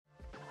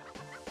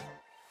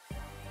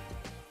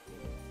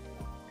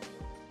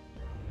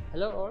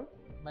Hello all,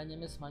 my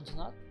name is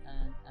Manjunath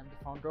and I'm the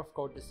founder of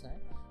CodeDesign.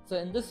 So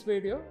in this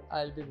video,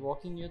 I'll be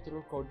walking you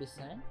through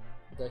CodeDesign,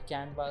 the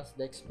canvas,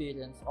 the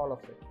experience, all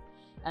of it.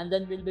 And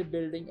then we'll be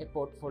building a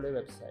portfolio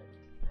website.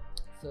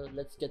 So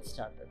let's get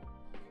started.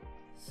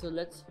 So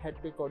let's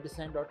head to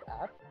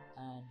codedesign.app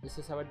and this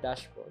is our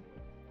dashboard.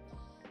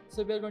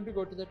 So we're going to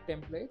go to the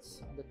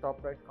templates on the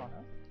top right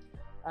corner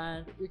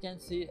and you can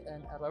see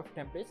an array of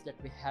templates that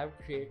we have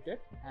created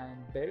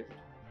and built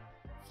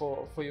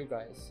for you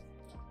guys.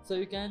 So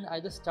you can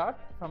either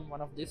start from one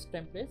of these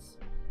templates.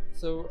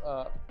 So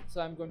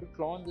I'm going to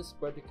clone this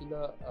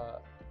particular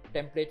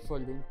template for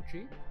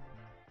Linktree.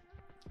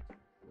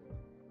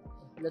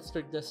 Let's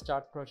click the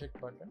start project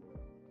button.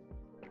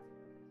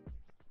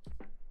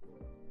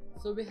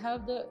 So we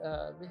have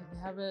the we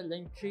have a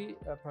Linktree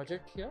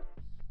project here,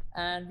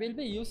 and we'll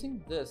be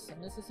using this,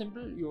 and it's a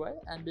simple UI,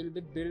 and we'll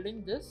be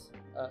building this.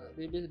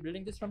 We'll be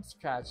building this from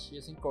scratch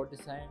using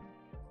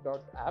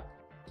CodeDesign.app.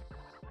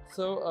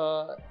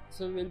 So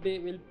we'll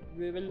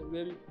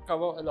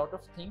cover a lot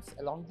of things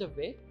along the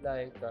way,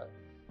 like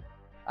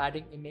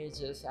adding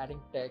images, adding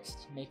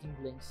text, making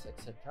links,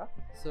 etc.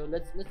 So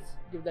let's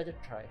give that a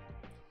try.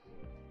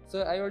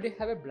 So I already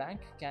have a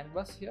blank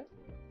canvas here,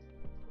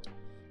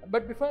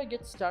 but before I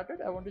get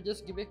started, I want to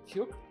just give a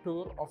quick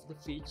tour of the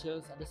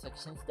features and the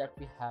sections that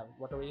we have.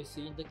 Whatever you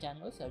see in the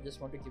canvas, I just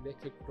want to give a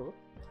quick tour.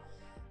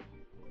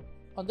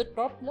 On the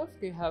top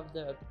left, you have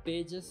the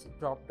pages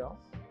drop down,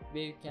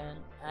 where you can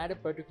add a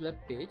particular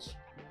page.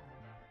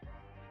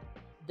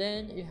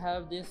 Then you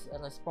have these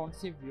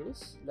responsive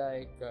views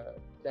like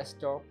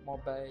desktop,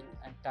 mobile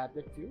and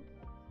tablet view,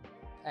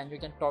 and you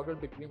can toggle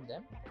between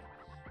them.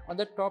 On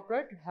the top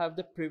right, you have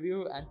the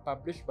preview and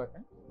publish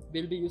button.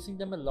 We'll be using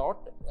them a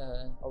lot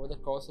over the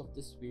course of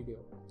this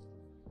video.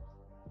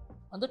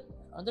 On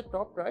the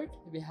top right,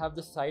 we have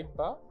the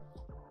sidebar,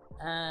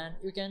 and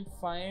you can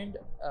find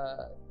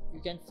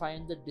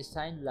the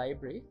design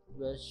library,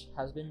 which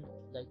has been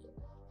like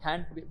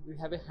we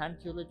have a hand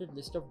curated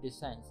list of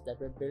designs that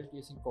were built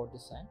using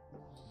CodeDesign.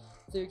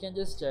 So you can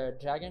just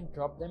drag and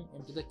drop them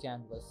into the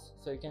canvas.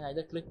 So you can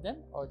either click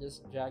them or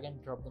just drag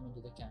and drop them into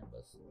the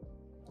canvas.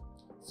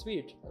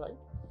 Sweet, right?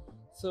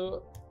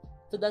 So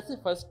that's the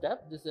first tab.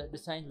 This is a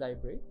design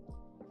library.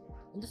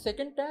 In the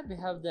second tab, we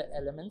have the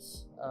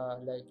elements.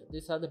 Like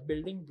these are the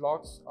building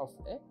blocks of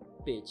a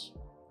page.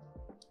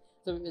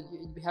 So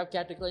we have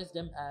categorized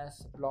them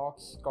as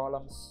blocks,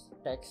 columns,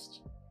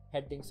 text,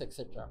 headings,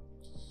 etc.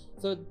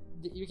 So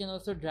you can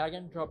also drag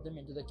and drop them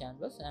into the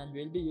canvas, and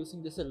we'll be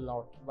using this a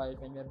lot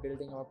when we are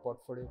building our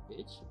portfolio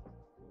page.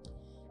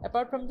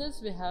 Apart from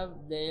this, we have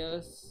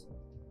layers,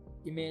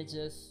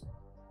 images,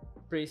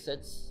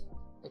 presets,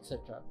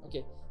 etc.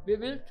 Okay, we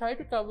will try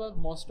to cover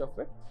most of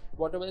it.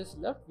 Whatever is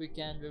left, we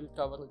will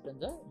cover it in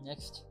the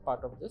next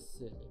part of this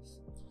series.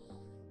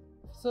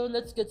 So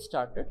let's get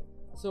started.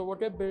 So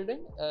what we're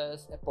building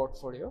is a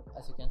portfolio,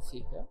 as you can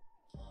see here,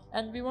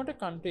 and we want a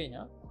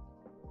container,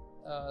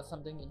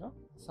 something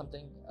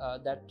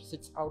that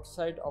sits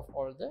outside of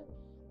all the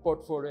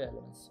portfolio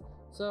elements.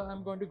 So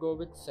I'm going to go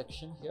with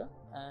section here,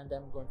 and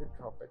I'm going to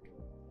drop it.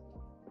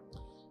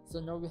 So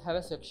now we have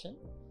a section.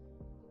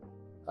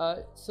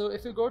 So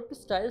if you go to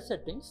style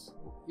settings,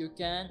 you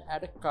can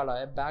add a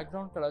color, a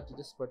background color to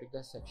this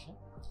particular section.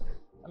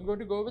 I'm going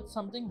to go with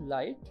something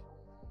light.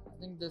 I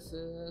think this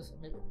is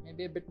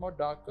maybe a bit more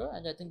darker,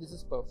 and I think this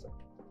is perfect.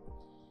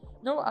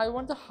 Now I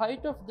want the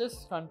height of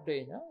this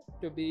container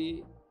to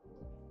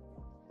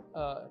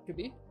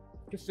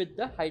fit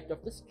the height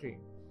of the screen.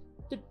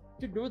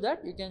 To do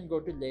that, you can go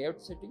to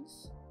layout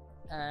settings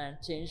and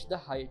change the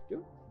height to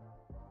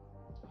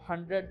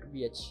 100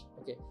 VH.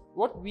 Okay,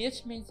 what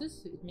VH means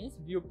is, it means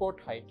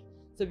viewport height.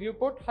 So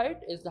viewport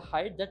height is the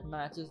height that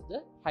matches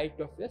the height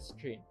of your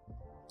screen.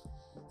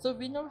 So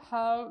we now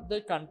have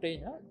the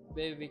container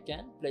where we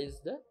can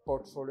place the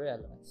portfolio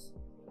elements.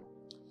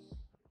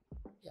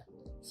 Yeah.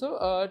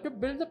 So to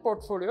build the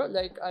portfolio,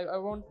 like I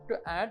want to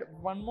add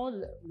one more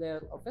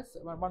layer of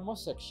one more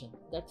section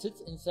that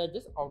sits inside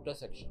this outer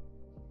section.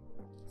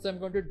 So I'm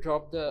going to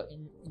drop the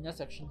inner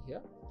section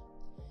here.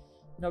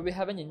 Now we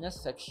have an inner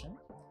section,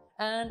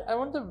 and I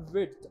want the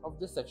width of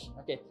this section.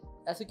 Okay,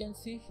 as you can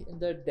see in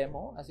the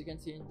demo, as you can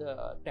see in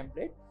the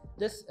template,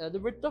 this the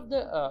width of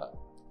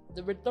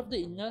the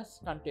inner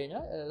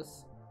container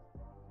is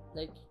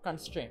like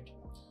constrained.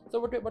 So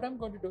what I'm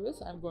going to do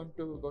is, I'm going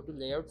to go to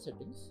layout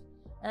settings,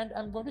 and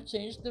I'm going to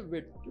change the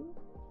width to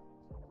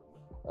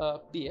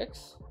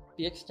px.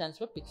 Px stands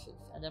for pixels,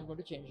 and I'm going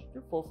to change it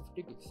to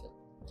 450 pixels.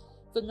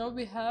 So now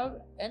we have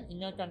an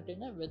inner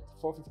container with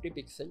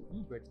 450 pixels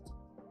in width.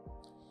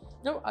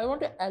 Now I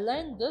want to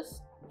align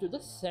this to the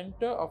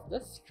center of the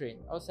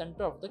screen or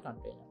center of the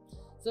container.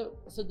 So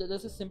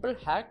there's a simple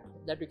hack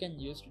that you can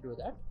use to do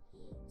that.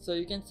 So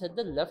you can set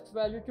the left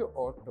value to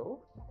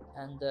auto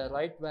and the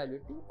right value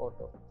to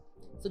auto.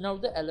 So now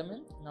the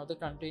element, now the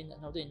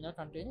inner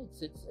container, it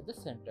sits at the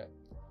center.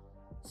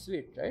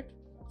 Sweet, right?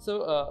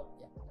 So yeah.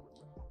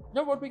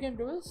 Now what we can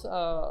do is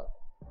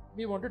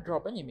we want to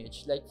drop an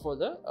image, like for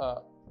the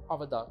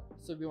avatar.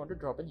 So we want to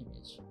drop an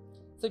image.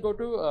 So go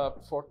to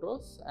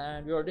photos,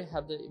 and we already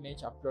have the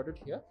image uploaded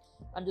here.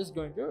 I'm just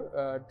going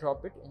to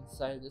drop it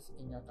inside this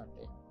inner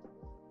container.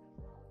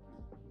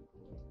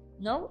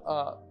 Now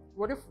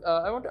what if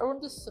I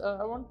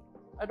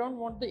don't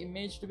want the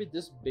image to be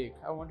this big.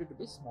 I want it to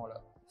be smaller.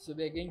 So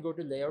we again go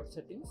to layout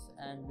settings,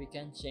 and we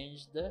can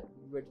change the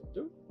width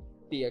to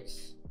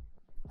px,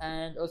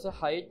 and also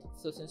height.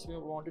 So since we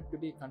want it to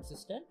be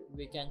consistent,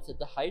 we can set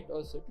the height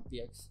also to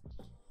px,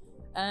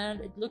 and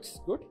it looks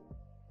good.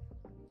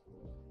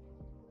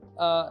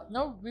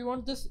 Now we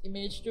want this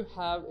image to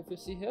have, if you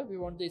see here, we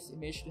want this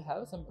image to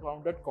have some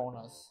rounded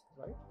corners,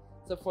 right?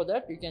 So for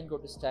that, you can go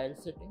to style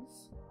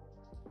settings.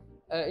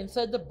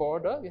 Inside the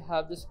border, we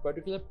have this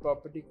particular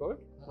property called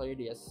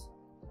radius.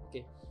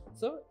 Okay,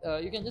 so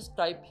you can just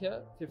type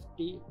here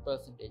 50%.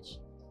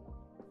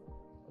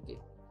 Okay,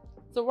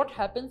 so what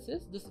happens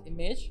is this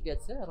image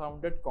gets a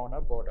rounded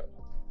corner border.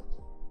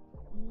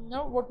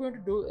 Now what we want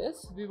to do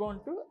is we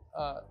want to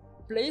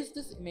place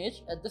this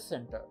image at the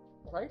center,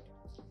 right?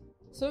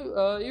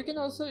 So you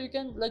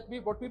can like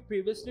what we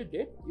previously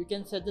did, you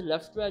can set the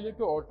left value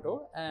to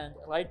auto and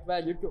right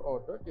value to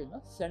auto to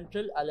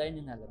central align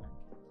in element.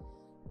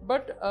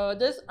 But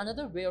there's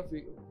another way of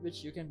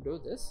which you can do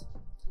this.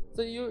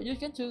 So you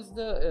can choose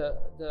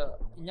the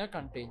inner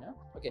container.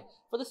 Okay,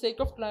 for the sake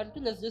of clarity,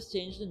 let's just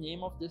change the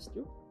name of this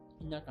to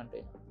inner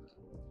container,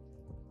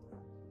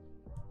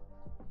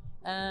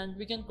 and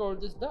we can call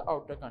this the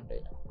outer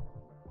container.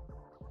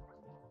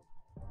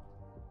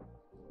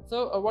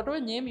 So whatever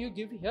name you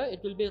give here,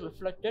 it will be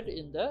reflected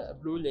in the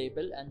blue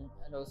label and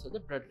also the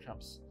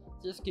breadcrumbs.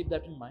 Just keep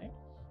that in mind,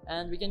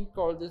 and we can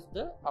call this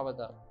the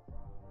avatar.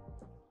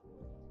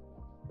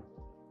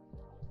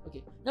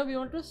 Okay, now we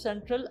want to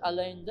central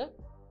align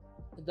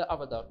the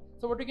avatar.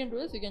 So what you can do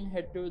is you can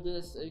head to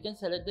this, you can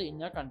select the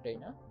inner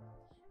container,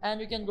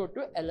 and you can go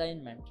to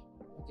alignment.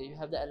 Okay, you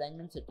have the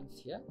alignment settings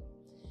here.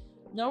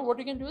 Now what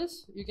you can do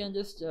is you can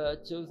just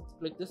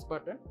click this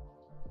button.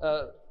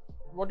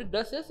 What it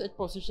does is it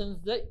positions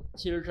the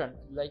children,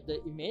 like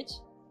the image,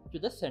 to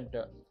the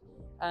center,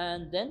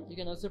 and then you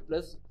can also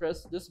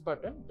press this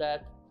button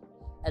that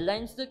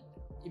aligns the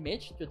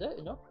image to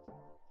the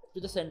to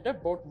the center,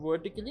 both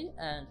vertically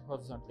and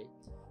horizontally.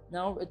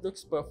 Now it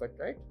looks perfect,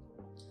 right?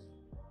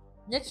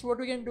 Next, what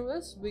we can do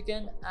is we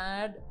can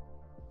add.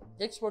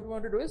 Next, what we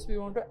want to do is we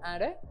want to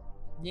add a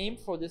name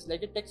for this,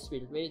 like a text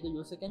field where the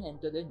user can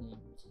enter their name.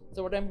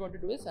 So what I'm going to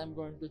do is I'm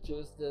going to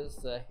choose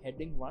this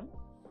heading 1,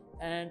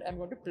 and I'm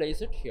going to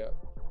place it here.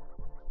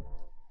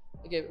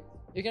 Okay,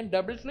 you can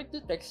double click the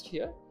text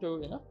here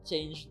to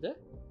change the,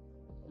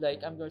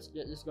 like I'm just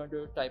going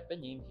to type a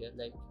name here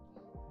like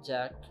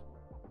Jack.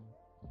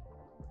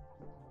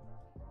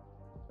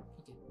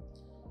 Okay,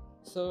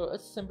 so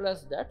it's simple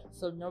as that.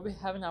 So now we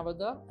have an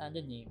avatar and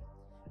a name.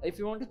 If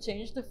you want to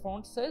change the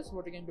font size,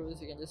 what you can do is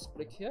you can just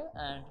click here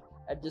and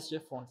adjust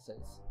your font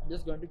size. I'm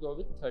just going to go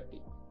with 30.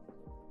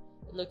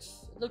 It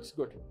looks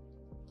good.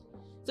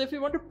 So if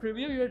you want to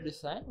preview your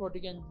design, what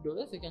you can do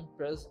is you can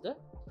press the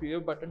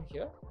preview button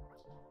here,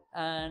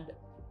 and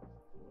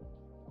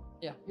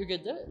yeah, you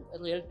get the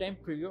real-time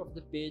preview of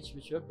the page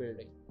which you are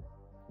building.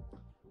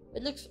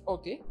 It looks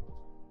okay.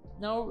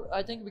 Now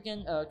I think we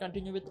can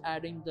continue with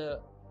adding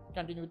the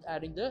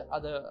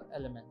other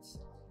elements.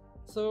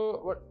 So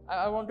what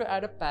I want to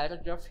add a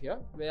paragraph here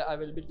where I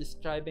will be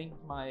describing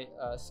my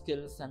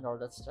skills and all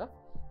that stuff.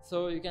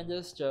 So you can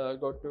just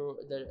go to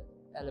the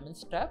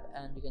elements tab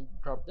and you can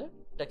drop the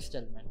text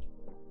element.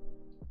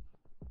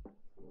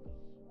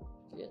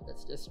 Okay,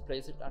 let's just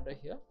place it under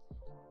here,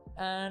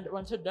 and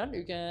once you're done,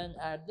 you can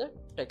add the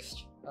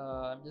text.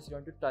 I'm just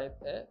going to type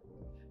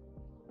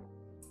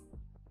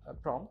a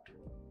prompt.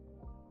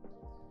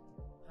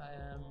 I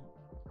am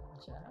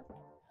Jack,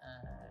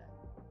 and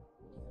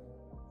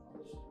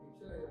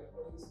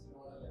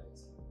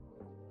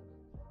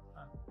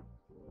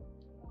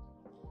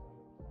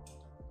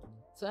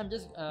so I'm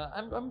just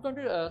I'm going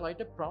to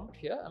write a prompt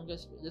here. I'm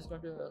just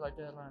going to write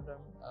a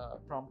random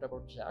prompt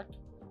about Jack.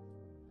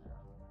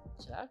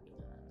 Jack.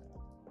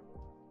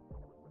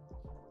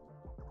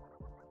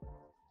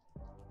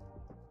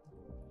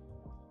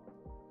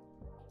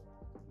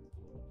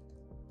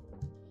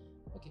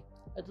 Okay,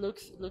 it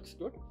looks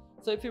good.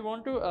 So if you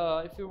want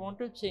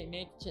to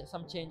make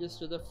some changes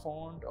to the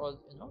font or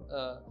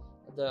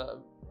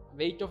the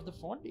weight of the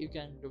font, you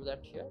can do that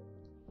here.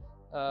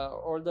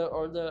 All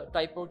the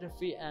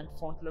typography and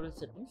font level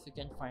settings, you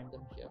can find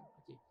them here.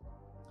 Okay,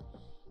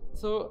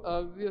 so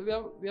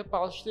we are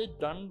partially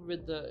done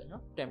with the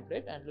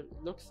template, and it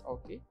looks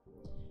okay.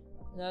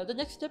 The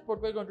next step,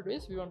 what we're going to do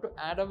is we want to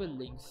add our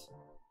links.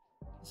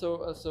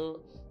 So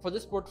for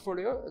this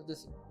portfolio,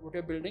 what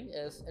we're building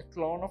is a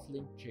clone of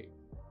Linktree.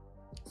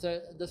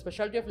 So the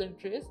specialty of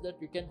Linktree is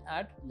that you can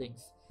add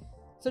links.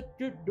 So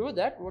to do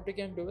that, what you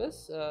can do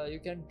is you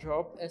can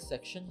drop a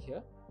section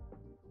here.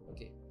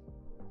 Okay,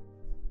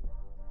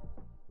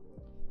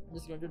 I'm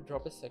just going to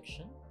drop a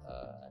section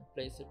and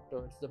place it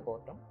towards the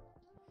bottom.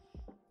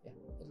 Yeah,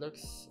 it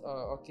looks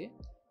okay.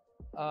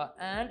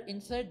 And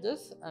inside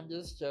this, I'm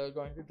just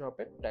going to drop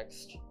a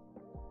text.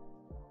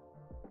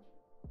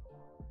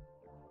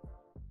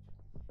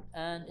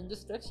 and in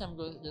this text I'm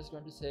just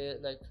going to say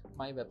like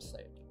my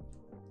website.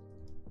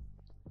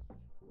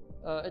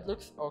 It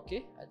looks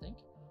okay, I think.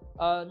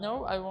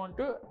 Now I want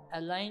to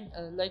align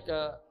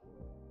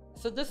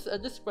so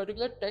this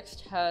particular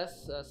text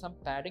has some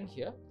padding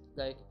here.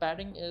 Like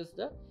padding is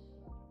the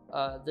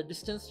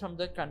distance from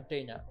the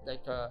container.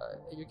 Like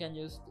you can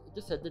use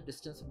to set the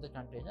distance from the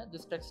container.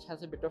 This text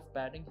has a bit of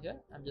padding here.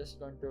 I'm just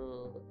going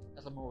to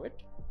remove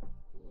it.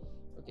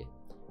 Okay,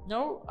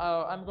 now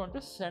I'm going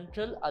to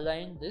central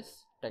align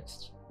this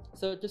text.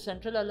 So to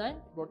central align,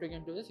 what you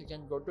can do is you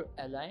can go to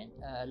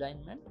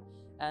alignment,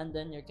 and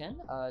then you can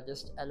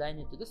just align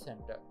it to the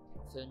center.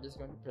 So I'm just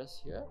going to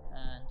press here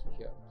and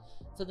here.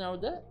 So now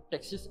the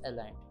text is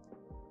aligned.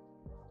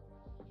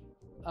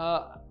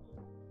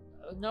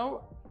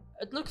 Now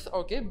it looks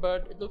okay,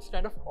 but it looks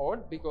kind of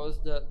odd because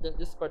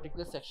this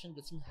particular section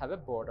doesn't have a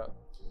border.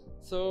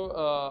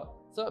 So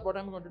so what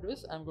I'm going to do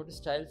is I'm going to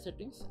style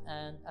settings,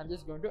 and I'm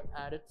just going to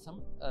add it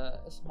some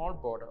a small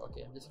border.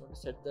 Okay, I'm just going to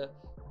set the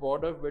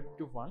border width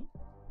to 1,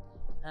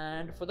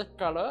 and for the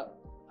color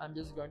I'm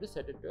just going to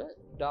set it to a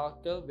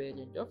darker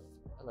variant of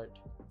red.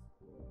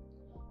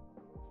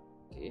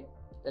 Okay,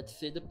 let's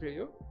see the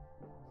preview.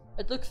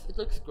 It looks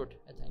good.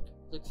 I think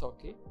it looks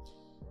okay.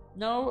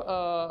 Now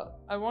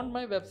I want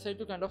my website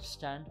to kind of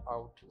stand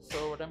out.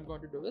 So what I'm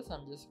going to do is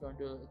I'm just going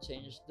to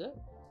change the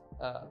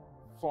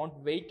font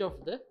weight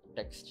of the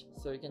text.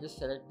 So you can just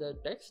select the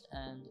text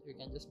and you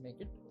can just make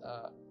it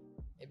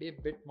maybe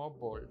a bit more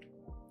bold.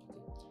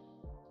 Okay.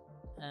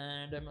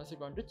 And I'm also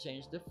going to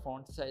change the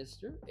font size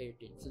to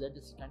 18 so that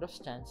it kind of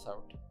stands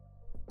out.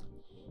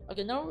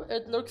 Okay, now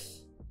it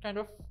looks kind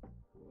of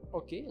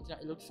okay.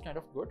 It looks kind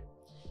of good.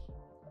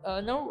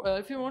 Now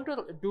if you want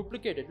to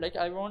duplicate it, like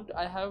I want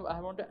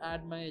to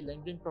add my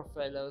LinkedIn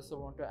profile. I also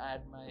want to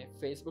add my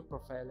Facebook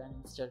profile and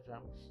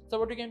Instagram. So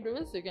what you can do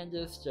is you can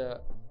just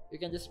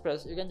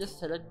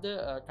select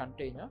the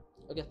container.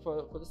 Okay,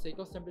 for the sake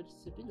of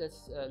simplicity,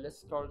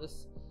 let's call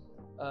this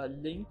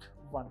link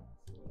 1.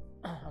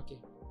 Okay,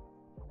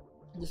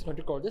 I'm just going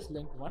to call this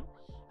link 1,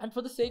 and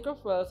for the sake of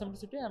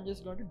simplicity I'm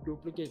just going to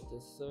duplicate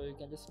this. So you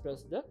can just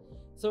press the,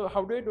 so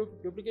how do I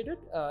duplicate it?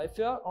 If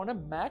you are on a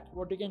Mac,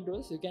 what you can do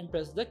is you can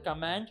press the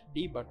Command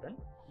D button,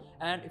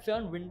 and if you are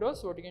on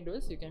Windows, what you can do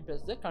is you can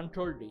press the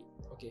Control D.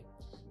 Okay,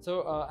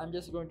 so I'm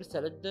just going to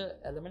select the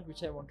element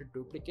which I want to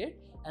duplicate,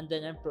 and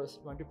then I'm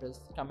going to press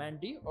Command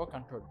D or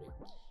Control D.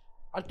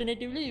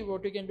 Alternatively,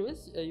 what you can do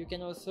is you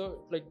can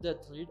also click the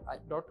 3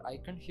 dot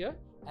icon here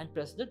and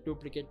press the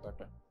duplicate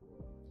button.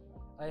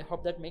 I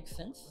hope that makes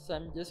sense. So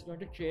I'm just going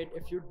to create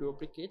a few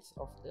duplicates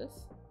of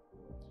this,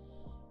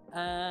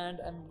 and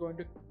I'm going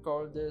to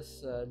call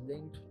this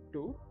link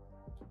 2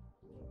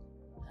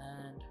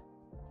 and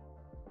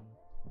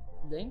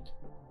link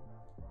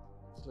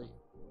 3.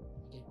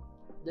 Okay,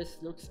 this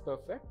looks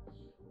perfect,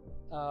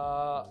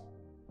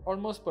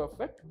 almost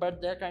perfect,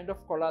 but they're kind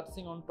of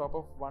collapsing on top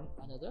of one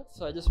another.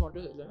 So I just want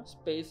to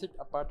space it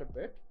apart a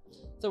bit.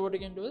 So what you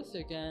can do is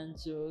you can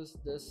choose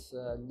this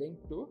link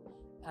 2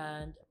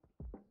 and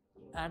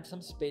add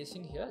some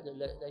spacing here.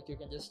 Like you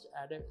can just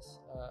add a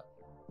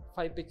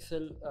 5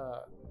 pixel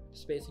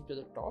spacing to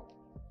the top,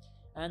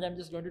 and I'm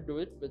just going to do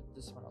it with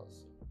this one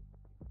also.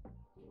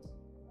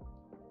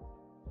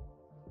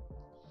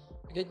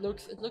 Okay, it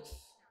looks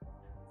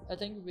I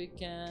think we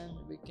can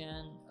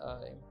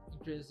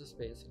increase the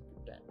spacing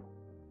to 10.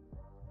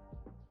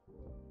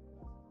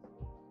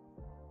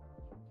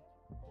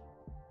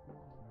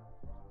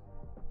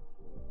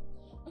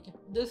 Okay,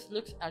 this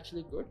looks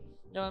actually good.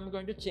 Now I'm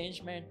going to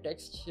change my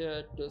text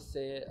here to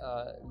say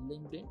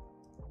LinkedIn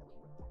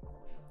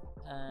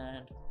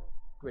and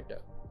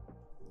Twitter.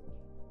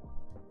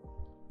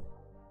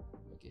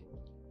 Okay.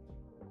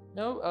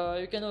 Now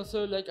you can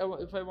also, like,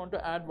 if I want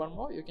to add one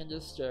more, you can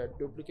just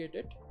duplicate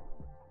it,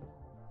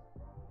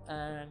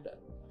 and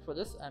for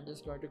this I'm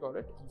just going to call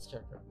it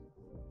Instagram,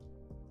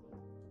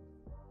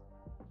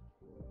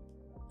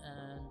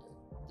 and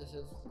this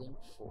is link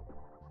 4.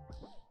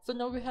 So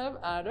now we have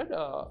added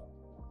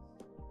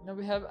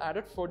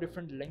 4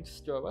 different links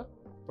to our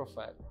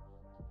profile.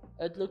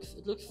 It looks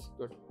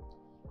good.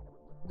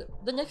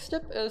 The next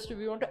step is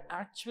we want to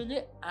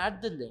actually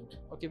add the link.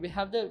 Okay, we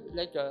have the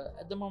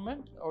at the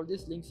moment all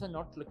these links are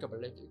not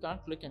clickable, like you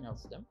can't click any of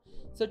them.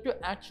 So to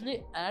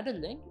actually add a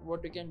link,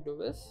 what you can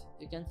do is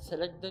you can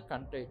select the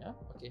container,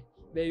 okay,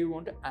 where you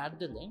want to add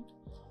the link.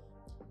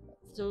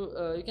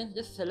 So you can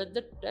just select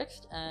the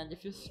text, and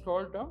if you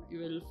scroll down you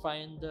will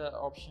find the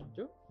option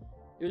to,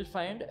 you will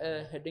find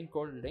a heading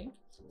called link.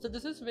 So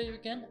this is where you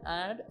can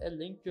add a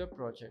link to your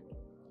project.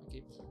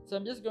 Okay, so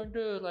I'm just going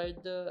to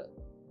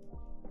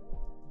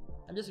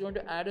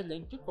add a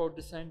link to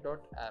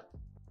CodeDesign.app.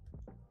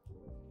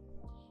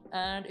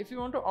 And if you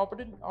want to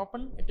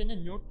open it in a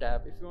new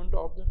tab, if you want to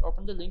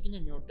open the link in a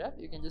new tab,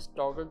 you can just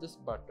toggle this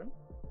button.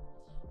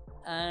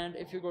 And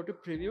if you go to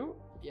preview,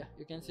 yeah,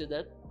 you can see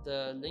that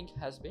the link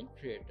has been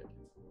created.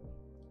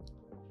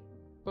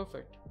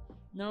 Perfect.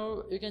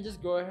 Now you can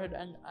just go ahead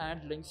and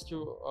add links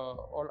to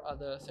all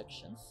other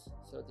sections.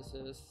 So this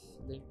is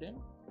LinkedIn,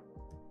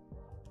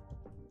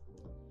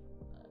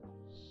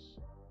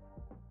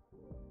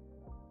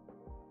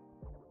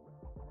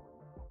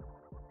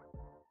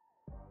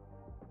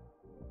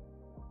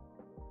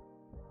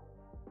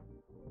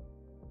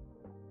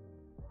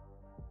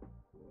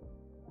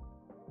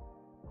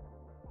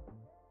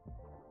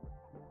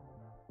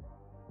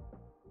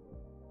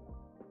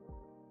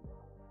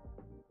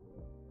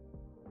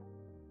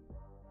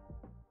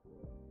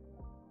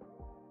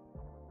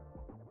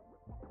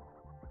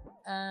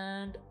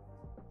 And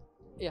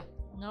yeah,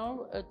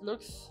 now it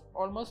looks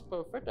almost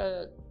perfect.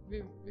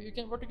 You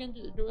can, what you can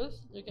do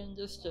is you can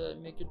just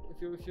make it,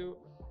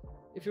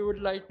 if you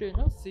would like to, you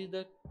know, see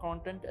the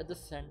content at the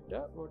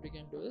center, what you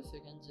can do is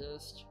you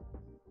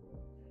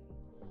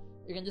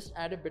can just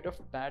add a bit of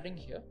padding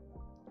here,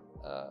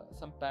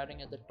 some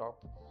padding at the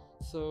top.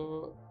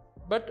 So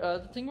but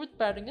the thing with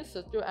padding is,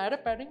 to add a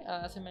padding,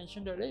 as I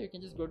mentioned earlier, you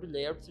can just go to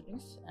layout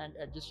settings and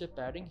adjust your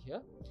padding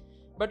here.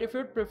 But if you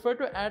would prefer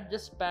to add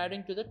just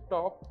padding to the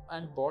top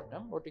and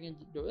bottom, what you can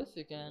do is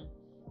you can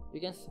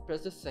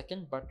press the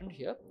second button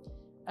here,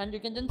 and you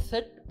can then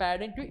set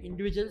padding to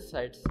individual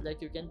sides.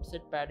 Like you can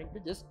set padding to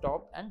just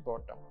top and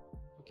bottom.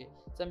 Okay,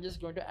 so I'm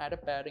just going to add a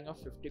padding of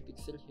 50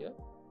 pixel here,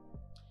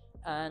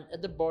 and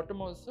at the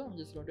bottom also I'm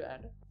just going to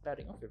add a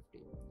padding of 50.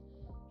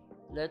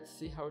 Let's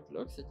see how it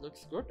looks. It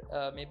looks good.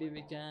 Maybe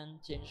we can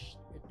change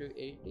it to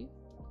 80.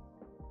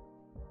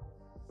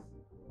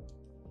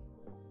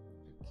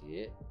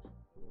 Okay,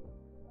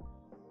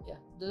 yeah,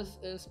 this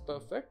is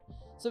perfect.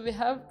 So we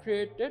have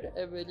created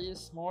a very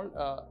small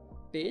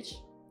page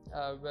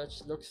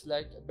which looks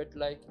like a bit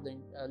like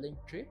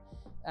Linktree,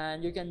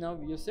 and you can now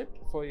use it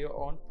for your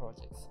own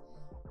projects.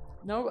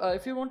 Now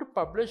if you want to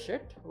publish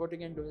it, what you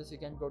can do is you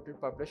can go to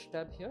publish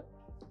tab here,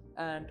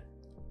 and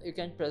you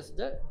can press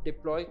the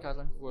deploy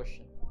current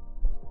version.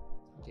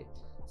 Okay,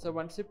 so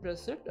once you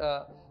press it,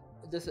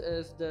 this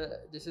is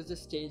the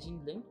staging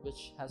link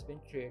which has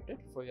been created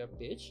for your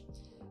page.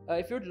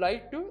 If you'd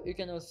like to, you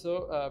can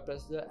also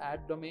press the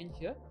add domain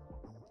here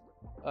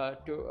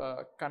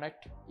to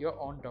connect your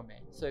own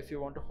domain. So if you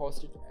want to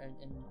host it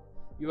in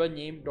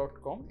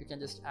yourname.com, you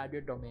can just add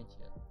your domain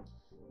here.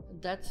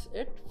 That's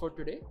it for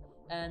today,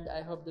 and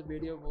I hope the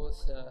video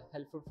was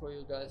helpful for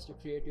you guys to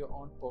create your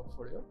own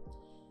portfolio.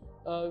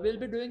 We'll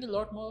be doing a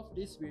lot more of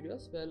these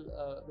videos.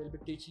 We'll be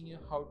teaching you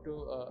how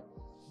to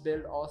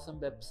build awesome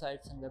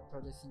websites and web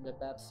projects and web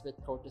apps with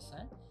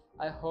CodeDesign.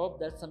 I hope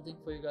that's something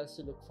for you guys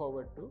to look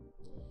forward to.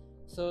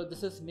 So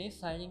this is me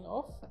signing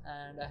off,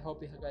 and I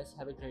hope you guys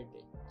have a great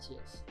day.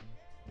 Cheers.